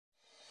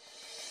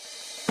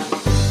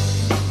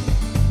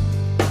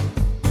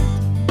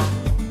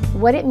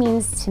What it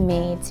means to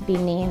me to be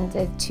named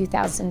the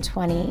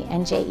 2020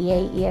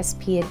 NJEA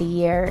ESP of the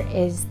Year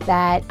is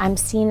that I'm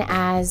seen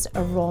as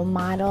a role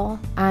model.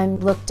 I'm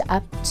looked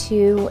up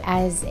to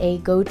as a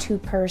go-to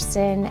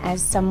person,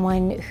 as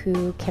someone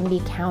who can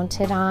be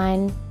counted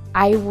on.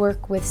 I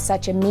work with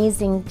such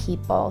amazing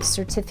people,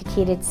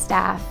 certificated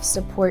staff,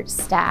 support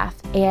staff,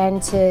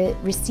 and to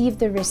receive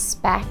the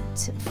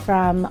respect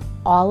from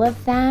all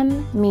of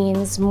them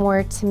means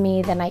more to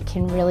me than I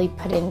can really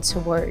put into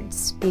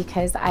words,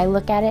 because I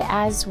look at it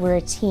as we're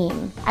a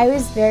team. I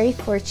was very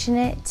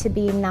fortunate to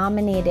be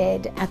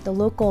nominated at the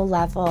local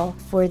level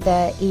for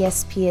the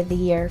ESP of the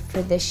Year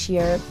for this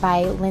year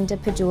by Linda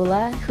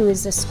Padula, who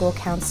is a school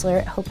counselor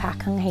at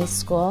Hopatcong High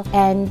School,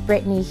 and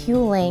Brittany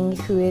Huling,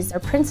 who is a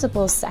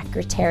principal's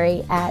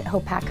secretary at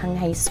Hopatcong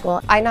High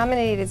School. I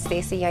nominated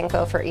Stacy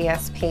Yanko for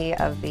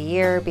ESP of the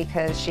Year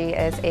because she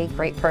is a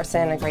great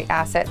person, a great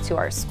asset to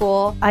our school.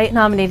 I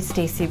nominated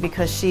Stacy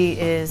because she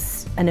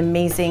is an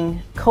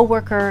amazing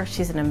coworker.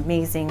 She's an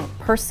amazing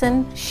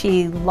person.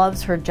 She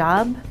loves her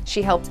job.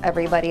 She helps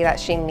everybody that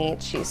she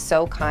meets. She's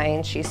so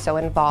kind. She's so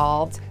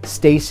involved.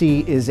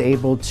 Stacy is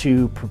able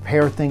to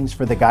prepare things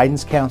for the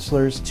guidance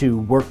counselors, to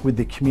work with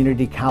the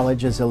community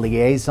college as a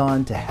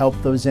liaison, to help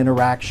those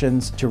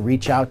interactions, to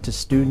reach out to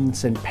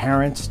students and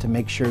parents to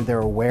make sure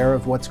they're aware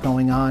of what's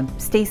going on.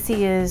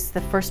 Stacy is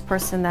the first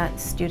person that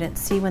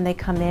students see when they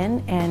come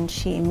in, and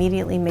she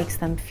immediately makes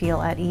them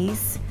feel at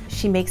ease.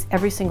 She makes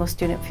every single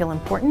student feel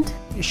important.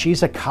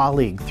 She's a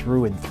colleague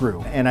through and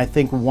through, and I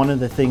think one of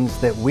the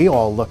things that we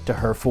all look to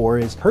her for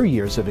is her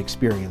years of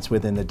experience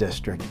within the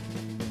district.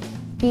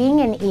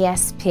 Being an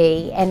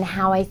ESP and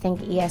how I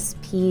think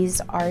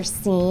ESPs are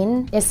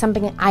seen is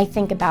something I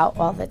think about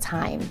all the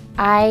time.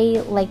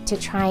 I like to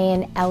try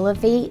and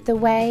elevate the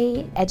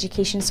way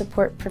education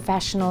support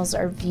professionals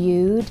are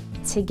viewed.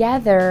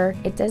 Together,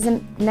 it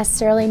doesn't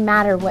necessarily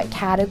matter what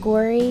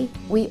category,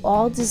 we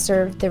all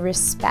deserve the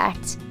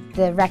respect,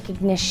 the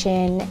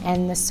recognition,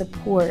 and the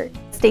support.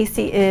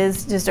 Stacy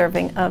is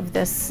deserving of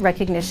this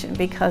recognition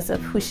because of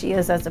who she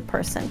is as a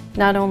person.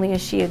 Not only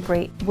is she a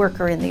great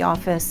worker in the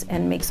office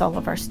and makes all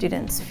of our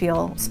students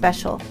feel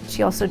special,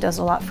 she also does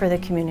a lot for the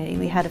community.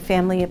 We had a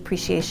family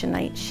appreciation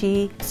night.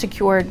 She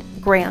secured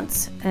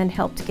grants and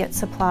helped get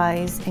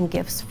supplies and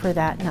gifts for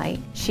that night.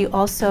 She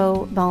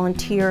also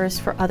volunteers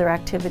for other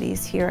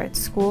activities here at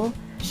school.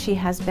 She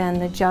has been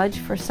the judge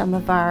for some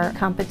of our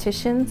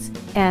competitions,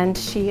 and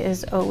she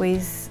is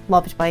always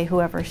loved by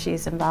whoever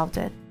she's involved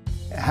in.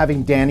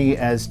 Having Danny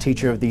as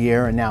Teacher of the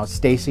Year and now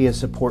Stacy as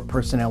Support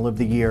Personnel of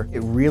the Year, it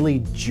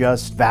really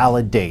just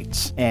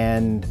validates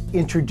and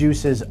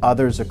introduces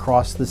others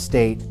across the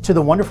state to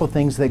the wonderful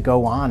things that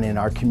go on in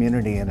our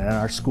community and in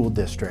our school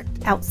district.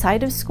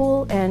 Outside of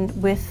school and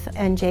with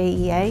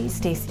NJEA,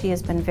 Stacy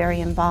has been very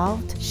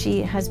involved.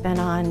 She has been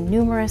on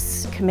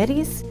numerous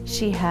committees.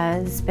 She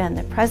has been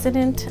the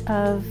president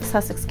of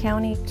Sussex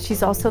County.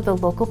 She's also the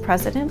local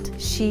president.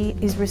 She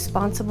is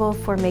responsible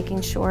for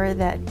making sure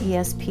that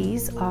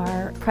ESPs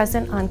are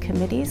present on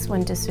committees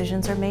when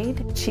decisions are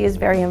made. She is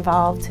very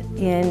involved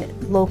in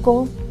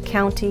local,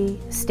 county,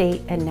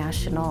 state, and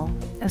national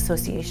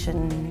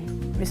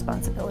association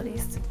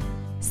responsibilities.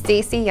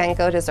 Stacy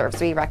Yanko deserves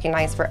to be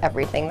recognized for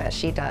everything that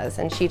she does,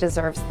 and she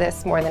deserves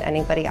this more than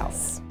anybody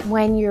else.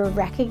 When you're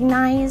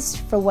recognized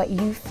for what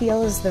you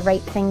feel is the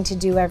right thing to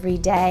do every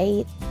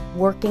day,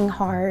 working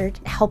hard,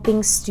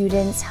 helping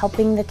students,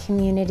 helping the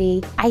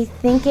community, I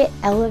think it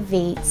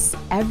elevates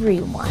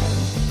everyone.